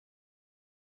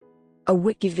a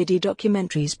WikiVidi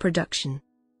documentaries production.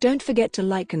 Don't forget to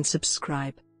like and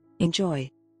subscribe. Enjoy.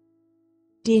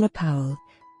 Dina Powell.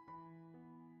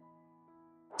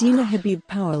 Dina Habib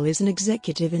Powell is an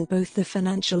executive in both the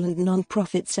financial and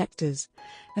non-profit sectors,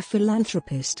 a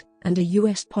philanthropist, and a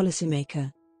U.S.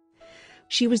 policymaker.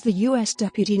 She was the U.S.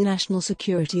 Deputy National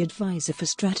Security Advisor for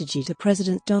Strategy to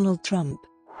President Donald Trump.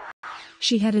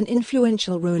 She had an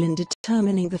influential role in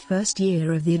determining the first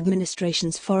year of the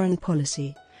administration's foreign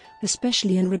policy,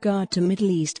 especially in regard to Middle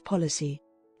East policy.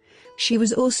 She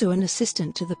was also an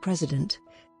assistant to the president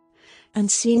and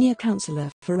senior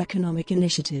counselor for economic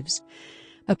initiatives,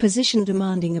 a position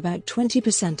demanding about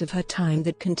 20% of her time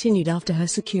that continued after her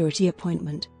security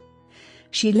appointment.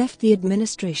 She left the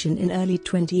administration in early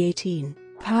 2018.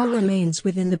 Powell remains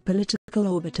within the political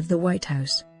orbit of the White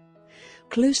House,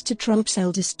 close to Trump's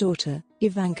eldest daughter,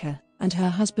 Ivanka, and her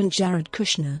husband Jared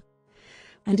Kushner,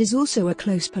 and is also a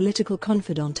close political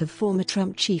confidant of former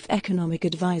Trump chief economic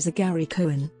advisor Gary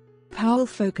Cohn. Powell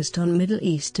focused on Middle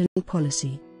Eastern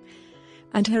policy,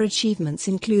 and her achievements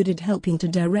included helping to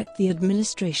direct the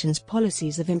administration's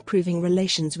policies of improving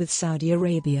relations with Saudi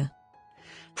Arabia.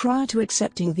 Prior to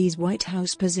accepting these White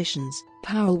House positions,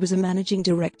 Powell was a managing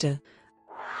director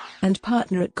and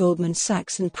partner at Goldman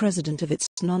Sachs and president of its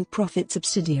non-profit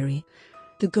subsidiary,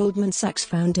 the Goldman Sachs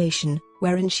Foundation,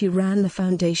 wherein she ran the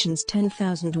foundation's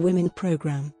 10,000 Women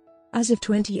program. As of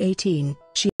 2018,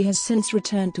 she has since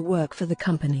returned to work for the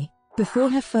company. Before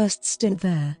her first stint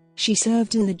there, she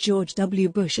served in the George W.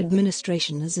 Bush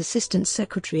administration as Assistant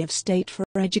Secretary of State for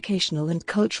Educational and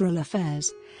Cultural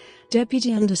Affairs,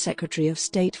 Deputy Undersecretary of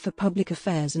State for Public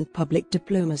Affairs and Public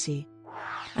Diplomacy,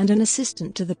 and an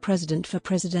assistant to the President for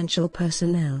Presidential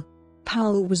Personnel.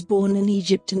 Powell was born in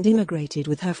Egypt and immigrated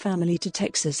with her family to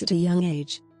Texas at a young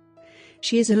age.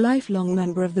 She is a lifelong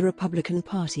member of the Republican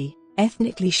Party.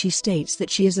 Ethnically, she states that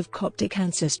she is of Coptic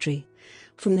ancestry,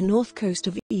 from the north coast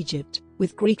of Egypt,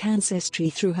 with Greek ancestry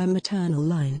through her maternal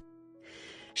line.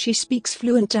 She speaks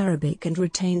fluent Arabic and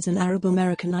retains an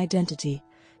Arab-American identity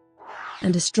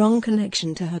and a strong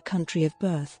connection to her country of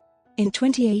birth. In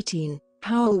 2018,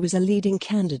 Powell was a leading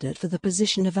candidate for the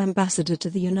position of ambassador to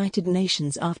the United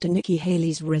Nations after Nikki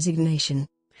Haley's resignation.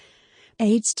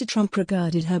 Aides to Trump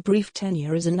regarded her brief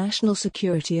tenure as a national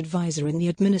security advisor in the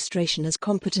administration as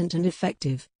competent and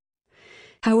effective.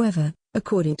 However,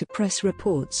 according to press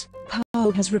reports,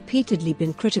 Powell has repeatedly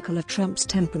been critical of Trump's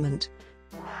temperament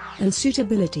and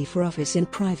suitability for office in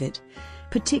private,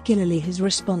 particularly his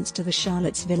response to the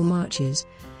Charlottesville marches,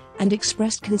 and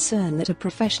expressed concern that a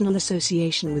professional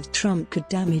association with Trump could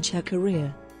damage her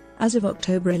career. As of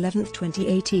October 11,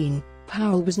 2018,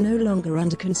 Powell was no longer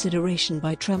under consideration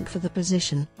by Trump for the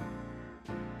position.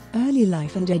 Early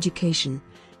life and education.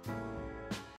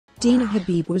 Dina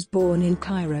Habib was born in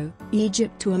Cairo,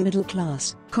 Egypt to a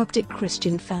middle-class, Coptic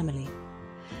Christian family.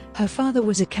 Her father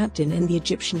was a captain in the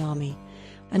Egyptian army,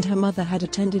 and her mother had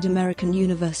attended American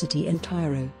University in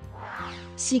Cairo.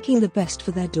 Seeking the best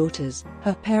for their daughters,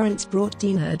 her parents brought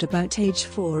Dina at about age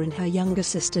 4 and her younger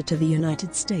sister to the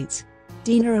United States.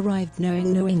 Dina arrived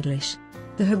knowing no English.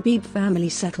 The Habib family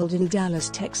settled in Dallas,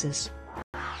 Texas,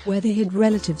 where they had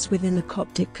relatives within the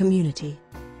Coptic community.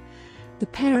 The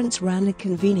parents ran a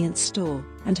convenience store,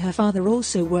 and her father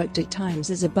also worked at times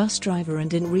as a bus driver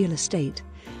and in real estate,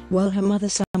 while her mother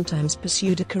sometimes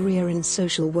pursued a career in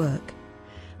social work.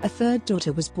 A third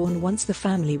daughter was born once the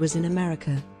family was in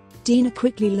America. Dina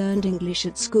quickly learned English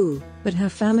at school, but her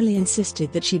family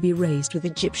insisted that she be raised with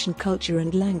Egyptian culture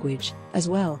and language, as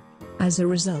well. As a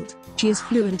result, she is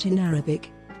fluent in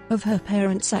Arabic. Of her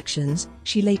parents' actions,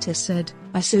 she later said,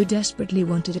 "I so desperately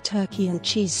wanted a turkey and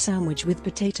cheese sandwich with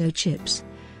potato chips,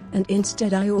 and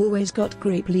instead I always got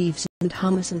grape leaves and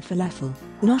hummus and falafel,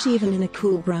 not even in a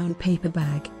cool brown paper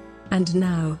bag. And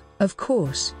now, of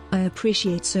course, I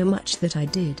appreciate so much that I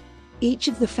did." Each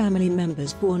of the family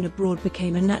members born abroad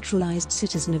became a naturalized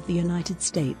citizen of the United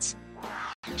States.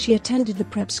 She attended the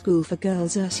prep school for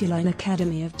girls Ursuline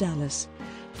Academy of Dallas,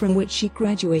 from which she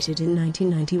graduated in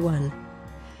 1991.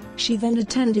 She then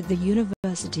attended the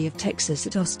University of Texas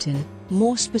at Austin,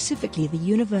 more specifically the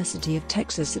University of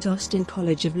Texas at Austin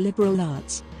College of Liberal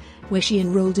Arts, where she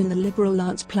enrolled in the Liberal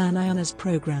Arts Plan Honors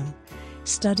program,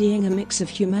 studying a mix of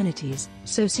humanities,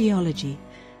 sociology,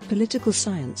 political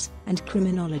science, and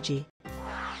criminology.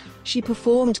 She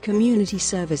performed community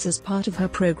service as part of her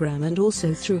program and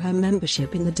also through her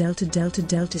membership in the Delta Delta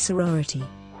Delta sorority.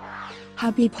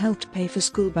 Habib helped pay for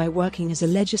school by working as a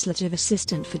legislative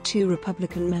assistant for 2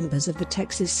 Republican members of the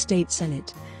Texas State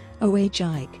Senate, O.H.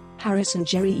 Ike Harris and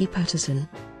Jerry E. Patterson.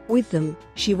 With them,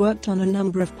 she worked on a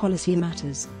number of policy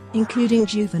matters, including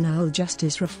juvenile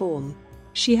justice reform,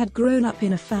 She had grown up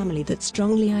in a family that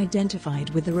strongly identified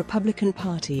with the Republican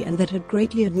Party and that had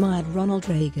greatly admired Ronald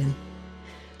Reagan.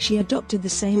 She adopted the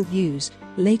same views,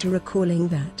 later recalling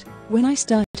that, "When I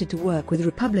started to work with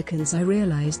Republicans, I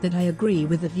realized that I agree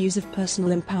with the views of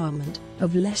personal empowerment,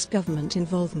 of less government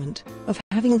involvement, of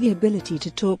having the ability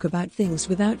to talk about things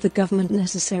without the government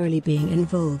necessarily being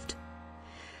involved.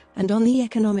 And on the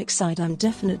economic side, I'm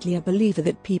definitely a believer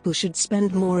that people should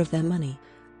spend more of their money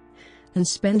and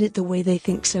spend it the way they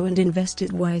think so and invest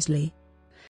it wisely."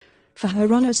 For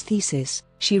her honors thesis,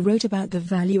 she wrote about the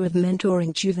value of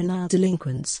mentoring juvenile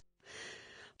delinquents.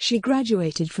 She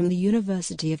graduated from the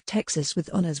University of Texas with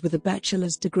honors with a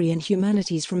bachelor's degree in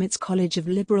humanities from its College of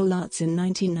Liberal Arts in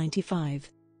 1995.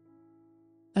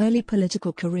 Early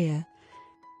political career.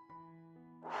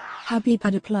 Habib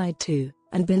had applied to,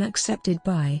 and been accepted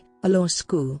by, a law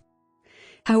school.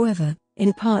 However,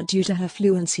 in part due to her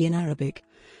fluency in Arabic,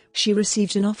 she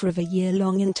received an offer of a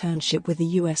year-long internship with the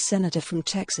U.S. Senator from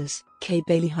Texas, K.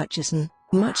 Bailey Hutchison,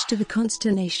 much to the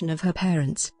consternation of her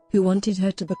parents, who wanted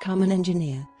her to become an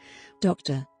engineer,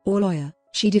 doctor, or lawyer.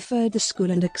 She deferred the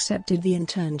school and accepted the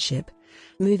internship,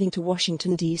 moving to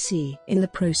Washington, D.C. In the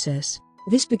process,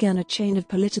 this began a chain of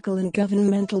political and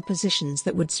governmental positions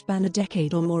that would span a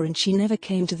decade or more, and she never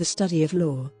came to the study of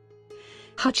law.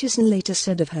 Hutchison later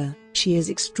said of her, "She is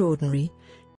extraordinary,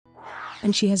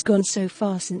 and she has gone so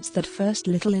far since that first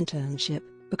little internship,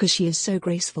 because she is so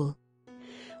graceful."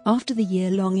 After the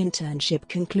year-long internship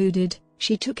concluded,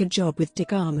 she took a job with Dick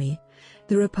Armey,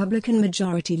 the Republican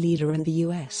majority leader in the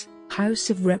U.S. House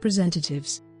of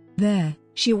Representatives. There,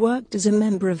 she worked as a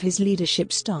member of his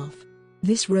leadership staff.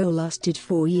 This role lasted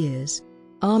 4 years.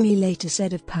 Armey later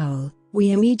said of Powell,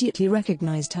 "We immediately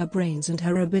recognized her brains and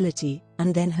her ability,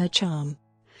 and then her charm.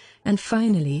 And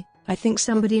finally, I think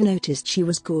somebody noticed she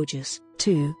was gorgeous,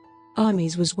 too."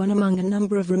 Armey's was one among a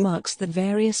number of remarks that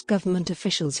various government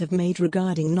officials have made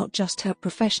regarding not just her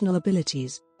professional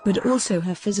abilities, but also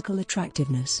her physical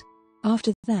attractiveness.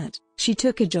 After that, she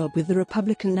took a job with the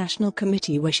Republican National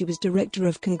Committee, where she was Director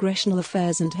of Congressional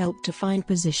Affairs and helped to find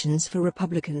positions for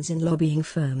Republicans in lobbying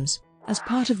firms. As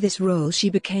part of this role, she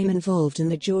became involved in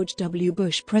the George W.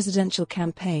 Bush presidential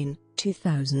campaign,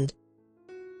 2000.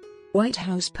 White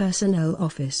House Personnel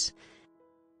Office.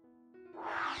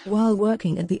 While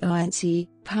working at the INC,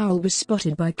 Powell was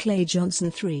spotted by Clay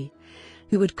Johnson III,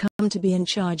 who would come to be in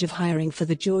charge of hiring for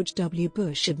the George W.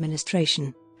 Bush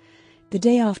administration. The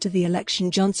day after the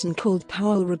election, Johnson called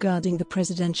Powell regarding the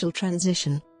presidential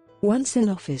transition. Once in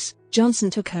office, Johnson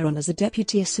took her on as a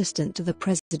deputy assistant to the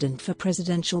president for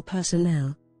presidential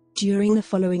personnel. During the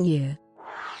following year,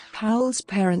 Powell's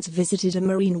parents visited a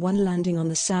Marine One landing on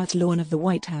the south lawn of the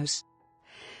White House.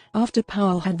 After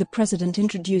Powell had the president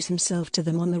introduce himself to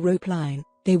them on the rope line,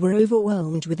 they were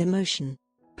overwhelmed with emotion.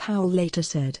 Powell later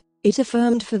said, "It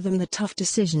affirmed for them the tough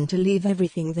decision to leave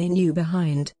everything they knew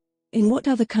behind. In what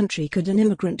other country could an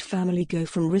immigrant family go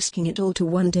from risking it all to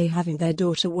one day having their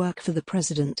daughter work for the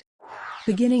president?"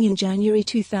 Beginning in January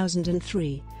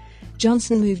 2003,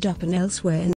 Johnson moved up and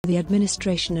elsewhere in the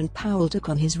administration, and Powell took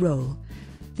on his role,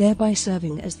 thereby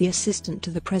serving as the assistant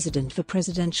to the president for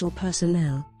presidential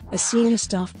personnel, a senior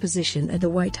staff position at the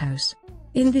White House.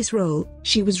 In this role,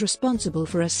 she was responsible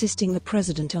for assisting the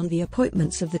president on the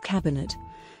appointments of the cabinet,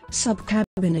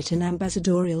 sub-cabinet and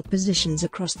ambassadorial positions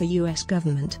across the U.S.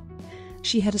 government.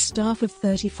 She had a staff of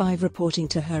 35 reporting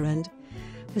to her and,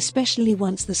 especially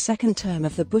once the second term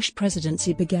of the Bush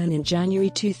presidency began in January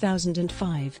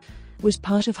 2005, was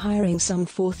part of hiring some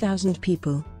 4,000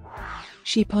 people.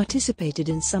 She participated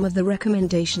in some of the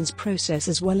recommendations process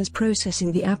as well as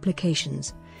processing the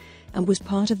applications, and was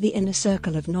part of the inner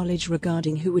circle of knowledge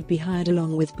regarding who would be hired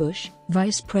along with Bush,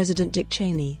 Vice President Dick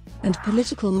Cheney, and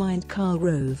political mind Karl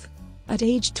Rove. At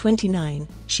age 29,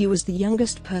 she was the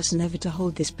youngest person ever to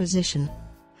hold this position.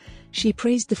 She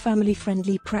praised the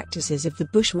family-friendly practices of the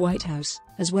Bush White House,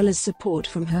 as well as support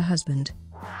from her husband,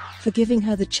 for giving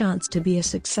her the chance to be a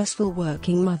successful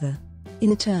working mother.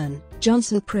 In turn,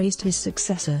 Johnson praised his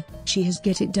successor. "She has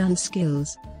get-it-done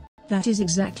skills. That is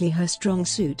exactly her strong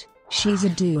suit. She's a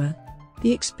doer."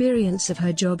 The experience of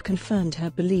her job confirmed her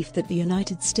belief that the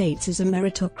United States is a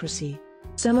meritocracy.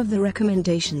 Some of the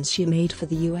recommendations she made for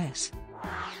the U.S.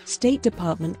 State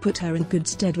Department put her in good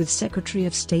stead with Secretary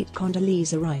of State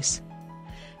Condoleezza Rice.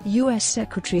 U.S.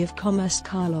 Secretary of Commerce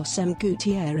Carlos M.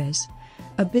 Gutierrez,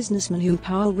 a businessman whom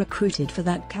Powell recruited for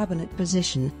that cabinet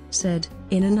position, said,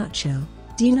 "In a nutshell,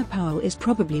 Dina Powell is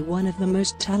probably one of the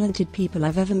most talented people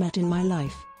I've ever met in my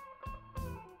life."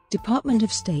 Department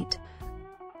of State.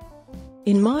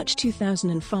 In March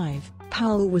 2005,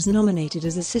 Powell was nominated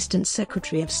as Assistant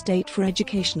Secretary of State for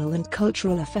Educational and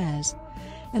Cultural Affairs,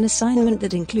 an assignment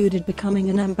that included becoming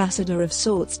an ambassador of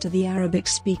sorts to the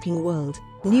Arabic-speaking world.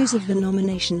 News of the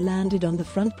nomination landed on the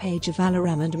front page of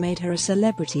Al-Aram and made her a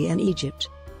celebrity in Egypt.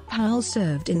 Powell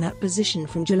served in that position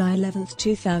from July 11,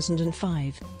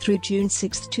 2005, through June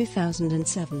 6,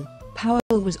 2007. Powell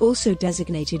was also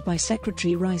designated by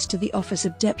Secretary Rice to the office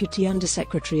of Deputy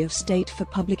Undersecretary of State for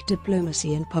Public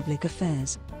Diplomacy and Public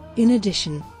Affairs. In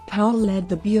addition, Powell led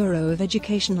the Bureau of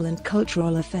Educational and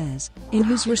Cultural Affairs, in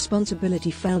whose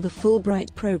responsibility fell the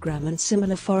Fulbright program and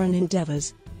similar foreign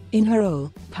endeavors. In her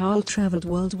role, Powell traveled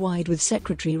worldwide with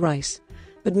Secretary Rice,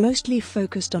 but mostly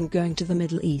focused on going to the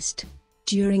Middle East.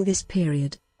 During this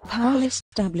period, Powell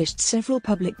established several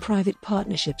public-private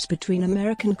partnerships between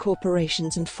American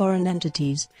corporations and foreign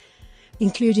entities,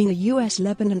 including a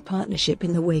U.S.-Lebanon partnership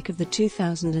in the wake of the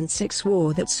 2006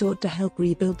 war that sought to help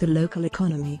rebuild the local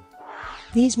economy.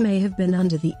 These may have been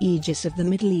under the aegis of the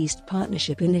Middle East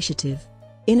Partnership Initiative.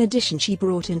 In addition, she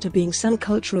brought into being some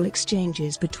cultural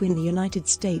exchanges between the United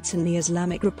States and the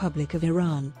Islamic Republic of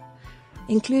Iran,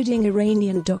 including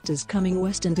Iranian doctors coming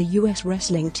west and a U.S.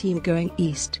 wrestling team going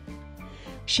east.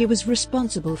 She was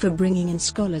responsible for bringing in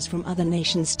scholars from other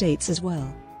nation-states as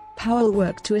well. Powell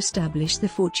worked to establish the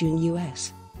Fortune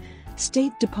U.S.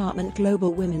 State Department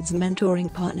Global Women's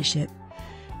Mentoring Partnership,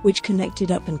 which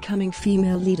connected up-and-coming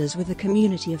female leaders with a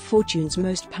community of Fortune's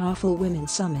most powerful women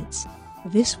summits.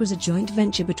 This was a joint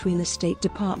venture between the State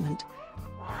Department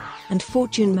and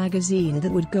Fortune magazine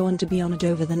that would go on to be honored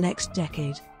over the next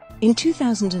decade. In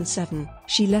 2007,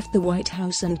 she left the White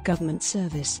House and government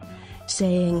service,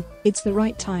 saying, "It's the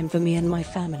right time for me and my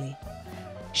family."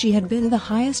 She had been the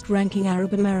highest-ranking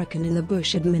Arab American in the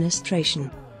Bush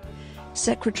administration.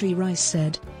 Secretary Rice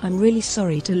said, "I'm really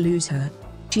sorry to lose her.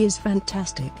 She is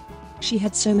fantastic. She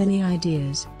had so many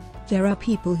ideas. There are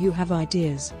people who have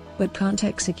ideas, but can't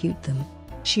execute them.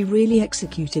 She really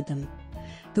executed them."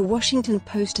 The Washington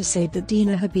Post said that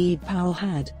Dina Habib Powell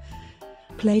had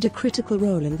played a critical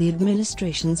role in the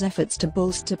administration's efforts to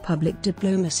bolster public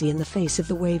diplomacy in the face of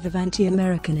the wave of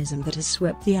anti-Americanism that has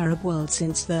swept the Arab world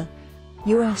since the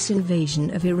U.S.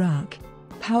 invasion of Iraq.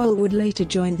 Powell would later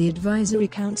join the Advisory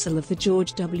Council of the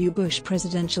George W. Bush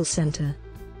Presidential Center.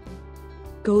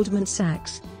 Goldman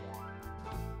Sachs.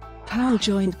 Powell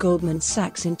joined Goldman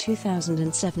Sachs in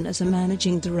 2007 as a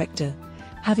managing director,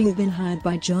 having been hired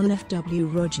by John F. W.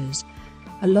 Rogers,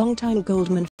 a longtime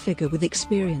Goldman figure with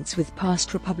experience with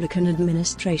past Republican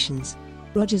administrations.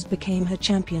 Rogers became her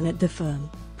champion at the firm.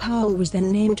 Powell was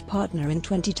then named partner in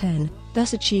 2010,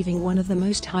 thus achieving one of the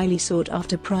most highly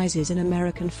sought-after prizes in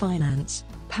American finance.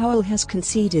 Powell has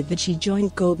conceded that she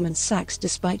joined Goldman Sachs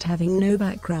despite having no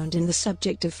background in the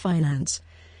subject of finance,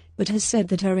 but has said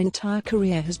that her entire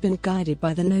career has been guided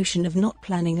by the notion of not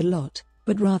planning a lot,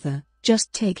 but rather,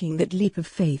 just taking that leap of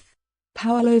faith.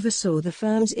 Powell oversaw the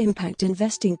firm's impact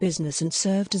investing business and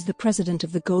served as the president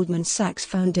of the Goldman Sachs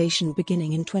Foundation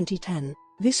beginning in 2010.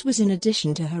 This was in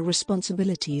addition to her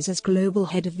responsibilities as global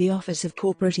head of the Office of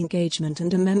Corporate Engagement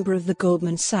and a member of the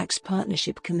Goldman Sachs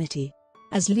Partnership Committee.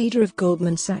 As leader of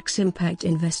Goldman Sachs Impact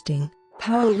Investing,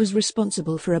 Powell was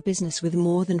responsible for a business with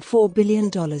more than $4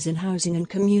 billion in housing and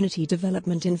community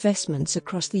development investments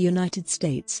across the United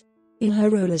States. In her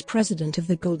role as president of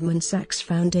the Goldman Sachs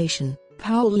Foundation,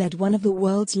 Powell led one of the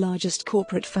world's largest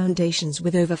corporate foundations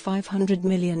with over $500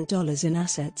 million in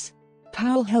assets.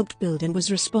 Powell helped build and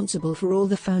was responsible for all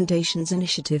the foundation's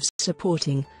initiatives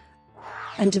supporting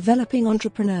and developing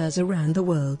entrepreneurs around the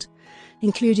world,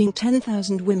 including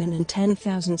 10,000 Women and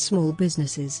 10,000 Small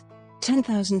Businesses.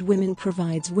 10,000 Women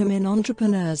provides women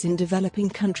entrepreneurs in developing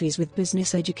countries with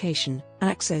business education,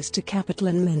 access to capital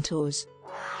and mentors.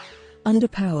 Under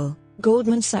Powell,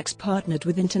 Goldman Sachs partnered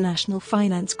with International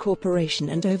Finance Corporation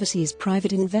and Overseas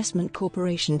Private Investment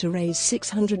Corporation to raise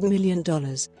 $600 million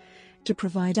to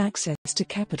provide access to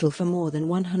capital for more than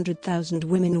 100,000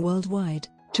 women worldwide.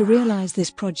 To realize this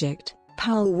project,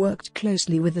 Powell worked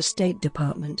closely with the State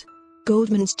Department.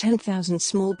 Goldman's 10,000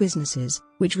 Small Businesses,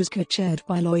 which was co-chaired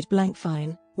by Lloyd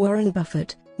Blankfein, Warren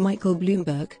Buffett, Michael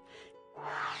Bloomberg,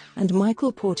 and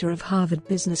Michael Porter of Harvard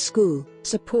Business School,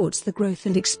 supports the growth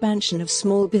and expansion of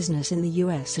small business in the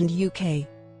US and UK.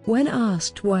 When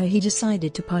asked why he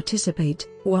decided to participate,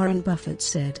 Warren Buffett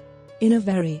said, "In a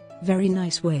very, very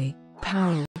nice way,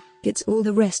 Powell gets all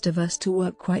the rest of us to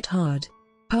work quite hard."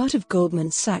 Part of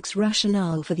Goldman Sachs'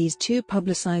 rationale for these two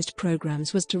publicized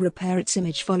programs was to repair its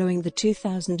image following the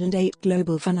 2008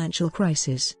 global financial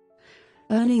crisis.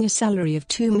 Earning a salary of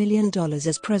 $2 million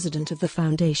as president of the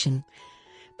foundation,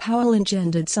 Powell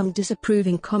engendered some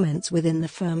disapproving comments within the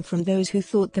firm from those who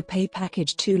thought the pay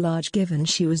package too large given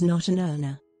she was not an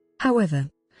earner. However,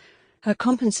 Her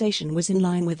compensation was in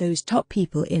line with those top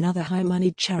people in other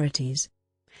high-moneyed charities.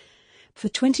 For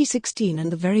 2016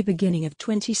 and the very beginning of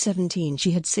 2017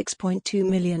 she had $6.2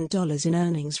 million in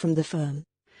earnings from the firm.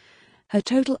 Her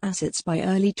total assets by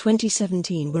early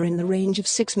 2017 were in the range of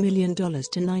 $6 million to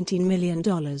 $19 million.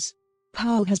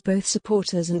 Powell has both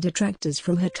supporters and detractors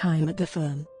from her time at the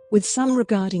firm, with some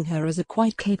regarding her as a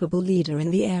quite capable leader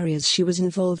in the areas she was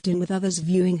involved in, with others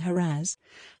viewing her as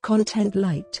content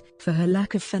light for her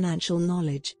lack of financial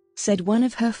knowledge. Said one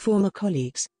of her former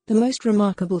colleagues, "The most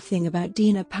remarkable thing about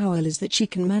Dina Powell is that she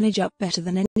can manage up better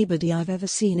than anybody I've ever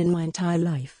seen in my entire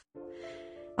life.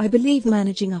 I believe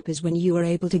managing up is when you are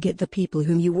able to get the people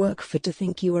whom you work for to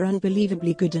think you are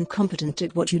unbelievably good and competent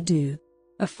at what you do,"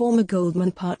 a former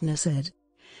Goldman partner said.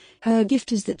 Her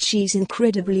gift is that she's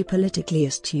incredibly politically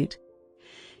astute.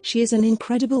 She is an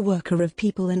incredible worker of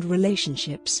people and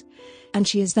relationships, and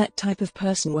she is that type of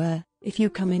person where, if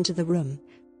you come into the room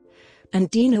and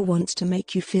Dina wants to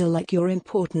make you feel like you're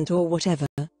important or whatever,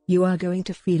 you are going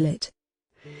to feel it.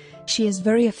 She is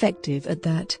very effective at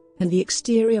that, and the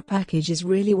exterior package is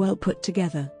really well put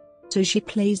together. So she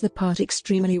plays the part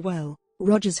extremely well,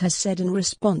 Rogers has said in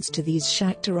response to these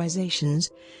characterizations.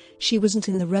 She wasn't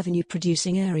in the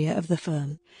revenue-producing area of the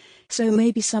firm, so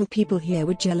maybe some people here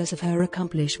were jealous of her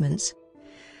accomplishments.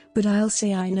 But I'll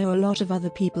say I know a lot of other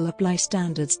people apply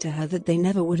standards to her that they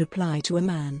never would apply to a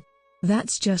man.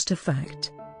 That's just a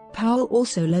fact. Powell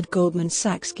also led Goldman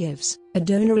Sachs Gives, a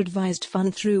donor-advised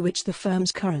fund through which the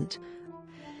firm's current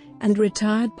and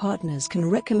retired partners can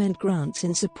recommend grants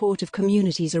in support of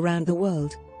communities around the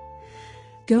world.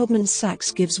 Goldman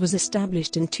Sachs Gives was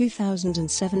established in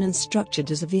 2007 and structured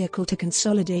as a vehicle to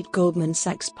consolidate Goldman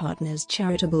Sachs partners'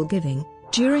 charitable giving.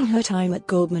 During her time at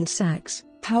Goldman Sachs,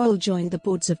 Powell joined the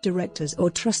boards of directors or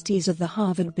trustees of the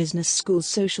Harvard Business School's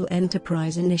Social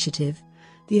Enterprise Initiative,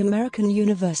 the American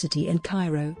University in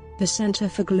Cairo, the Center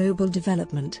for Global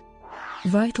Development,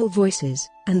 Vital Voices,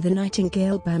 and the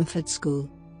Nightingale Bamford School.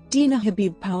 Dina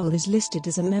Habib Powell is listed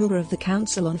as a member of the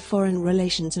Council on Foreign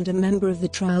Relations and a member of the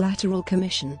Trilateral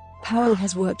Commission. Powell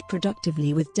has worked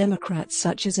productively with Democrats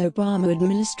such as Obama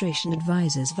administration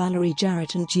advisors Valerie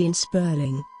Jarrett and Gene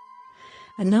Sperling.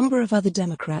 A number of other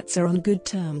Democrats are on good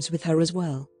terms with her as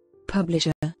well.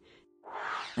 Publisher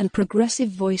and progressive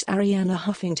voice Arianna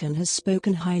Huffington has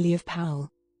spoken highly of Powell.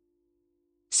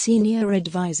 Senior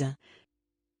advisor.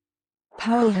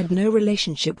 Powell had no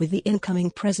relationship with the incoming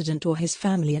president or his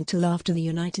family until after the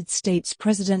United States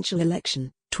presidential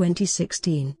election,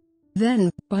 2016. Then,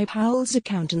 by Powell's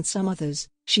account and some others,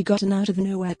 she got an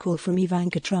out-of-nowhere call from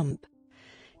Ivanka Trump,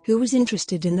 who was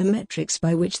interested in the metrics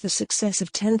by which the success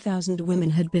of 10,000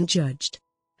 women had been judged.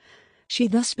 She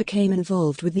thus became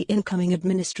involved with the incoming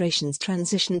administration's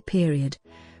transition period,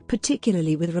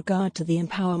 particularly with regard to the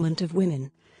empowerment of women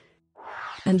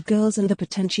and girls and the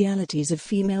potentialities of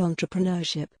female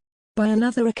entrepreneurship. By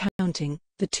another accounting,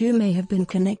 the two may have been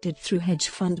connected through hedge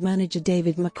fund manager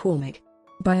David McCormick.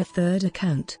 By a third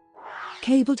account,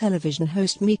 cable television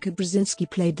host Mika Brzezinski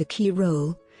played the key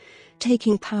role,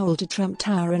 taking Powell to Trump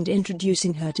Tower and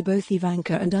introducing her to both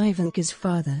Ivanka and Ivanka's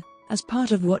father, as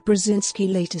part of what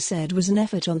Brzezinski later said was an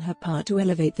effort on her part to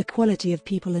elevate the quality of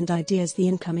people and ideas the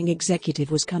incoming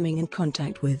executive was coming in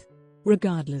contact with.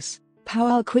 Regardless,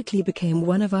 Powell quickly became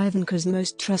one of Ivanka's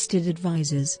most trusted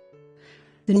advisors.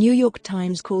 The New York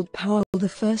Times called Powell the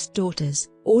first daughter's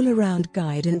all-around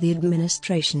guide in the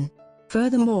administration.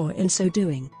 Furthermore, in so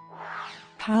doing,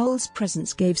 Powell's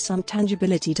presence gave some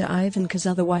tangibility to Ivanka's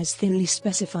otherwise thinly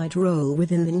specified role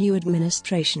within the new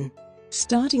administration.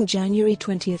 Starting January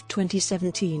 20,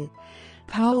 2017,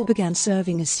 Powell began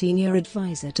serving as senior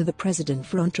advisor to the president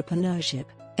for entrepreneurship,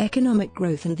 economic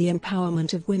growth and the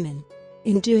empowerment of women.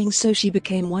 In doing so, she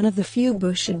became one of the few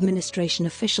Bush administration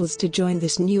officials to join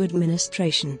this new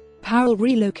administration. Powell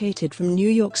relocated from New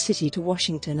York City to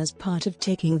Washington as part of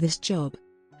taking this job.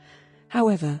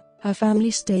 However, her family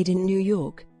stayed in New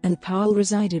York, and Powell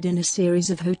resided in a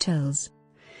series of hotels,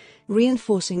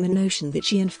 reinforcing the notion that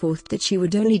she enforced that she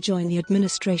would only join the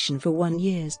administration for 1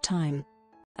 year's time.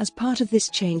 As part of this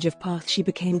change of path, she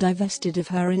became divested of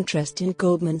her interest in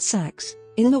Goldman Sachs.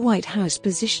 In the White House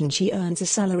position, she earns a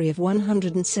salary of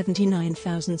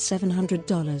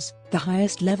 $179,700, the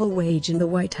highest level wage in the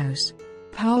White House.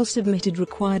 Powell submitted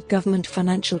required government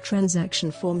financial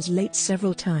transaction forms late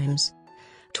several times,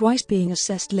 twice being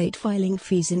assessed late filing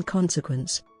fees in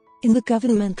consequence. In the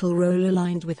governmental role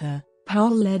aligned with her,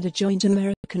 Powell led a joint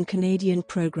American-Canadian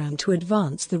program to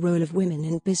advance the role of women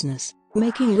in business,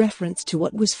 making reference to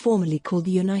what was formerly called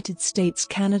the United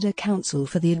States-Canada Council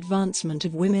for the Advancement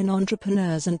of Women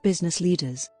Entrepreneurs and Business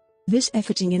Leaders. This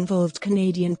efforting involved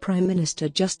Canadian Prime Minister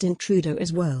Justin Trudeau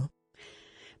as well.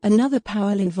 Another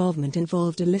Powell involvement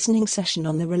involved a listening session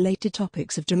on the related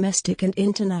topics of domestic and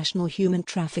international human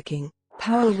trafficking.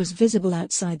 Powell was visible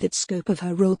outside that scope of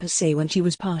her role per se when she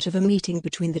was part of a meeting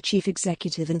between the chief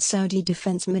executive and Saudi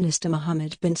Defense Minister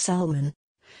Mohammed bin Salman.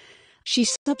 She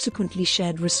subsequently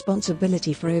shared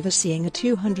responsibility for overseeing a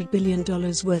 $200 billion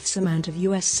worth amount of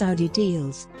US-Saudi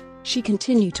deals. She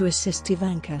continued to assist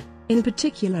Ivanka, in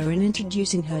particular in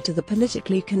introducing her to the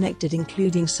politically connected,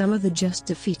 including some of the just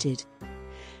defeated.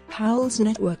 Powell's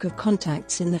network of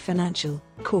contacts in the financial,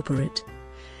 corporate,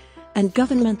 and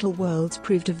governmental worlds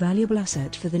proved a valuable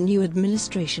asset for the new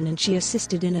administration, and she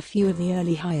assisted in a few of the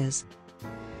early hires.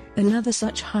 Another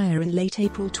such hire in late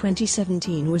April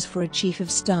 2017 was for a chief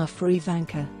of staff for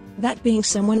Ivanka, that being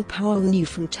someone Powell knew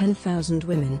from 10,000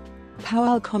 Women.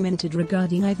 Powell commented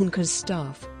regarding Ivanka's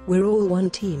staff, "We're all one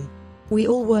team. We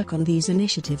all work on these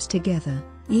initiatives together."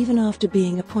 Even after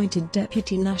being appointed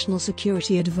Deputy National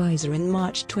Security Advisor in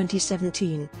March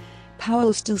 2017,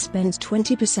 Powell still spends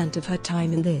 20% of her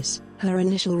time in this, her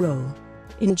initial role.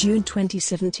 In June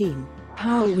 2017,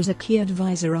 Powell was a key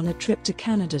advisor on a trip to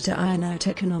Canada to iron out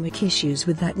economic issues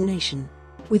with that nation.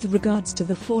 With regards to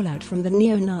the fallout from the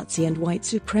neo-Nazi and white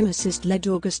supremacist-led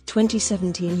August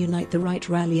 2017 Unite the Right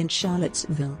rally in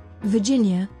Charlottesville,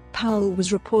 Virginia, Powell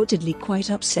was reportedly quite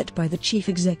upset by the chief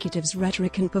executive's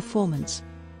rhetoric and performance.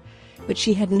 But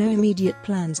she had no immediate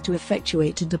plans to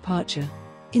effectuate a departure.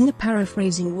 In the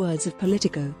paraphrasing words of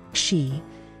Politico, she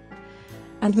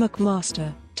and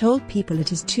McMaster told people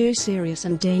it is too serious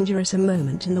and dangerous a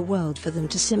moment in the world for them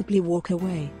to simply walk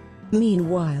away.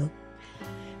 Meanwhile,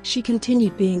 she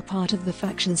continued being part of the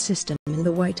faction system in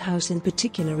the White House, in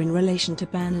particular in relation to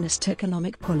Bannonist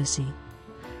economic policy.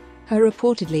 Her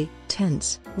reportedly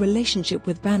tense relationship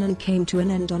with Bannon came to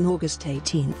an end on August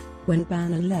 18, when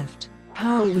Bannon left.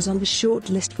 Powell was on the short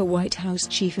list for White House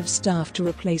Chief of Staff to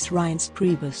replace Reince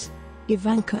Priebus.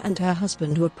 Ivanka and her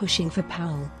husband were pushing for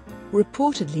Powell.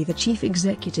 Reportedly, the chief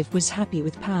executive was happy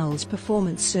with Powell's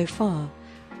performance so far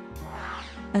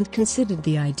and considered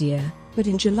the idea, but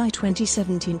in July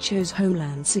 2017 chose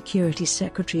Homeland Security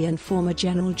Secretary and former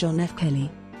General John F. Kelly.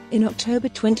 In October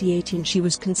 2018 she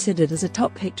was considered as a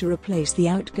top pick to replace the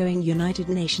outgoing United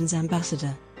Nations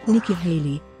ambassador, Nikki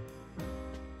Haley.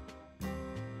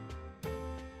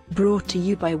 Brought to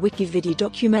you by WikiVidi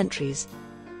Documentaries.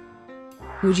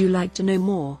 Would you like to know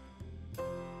more?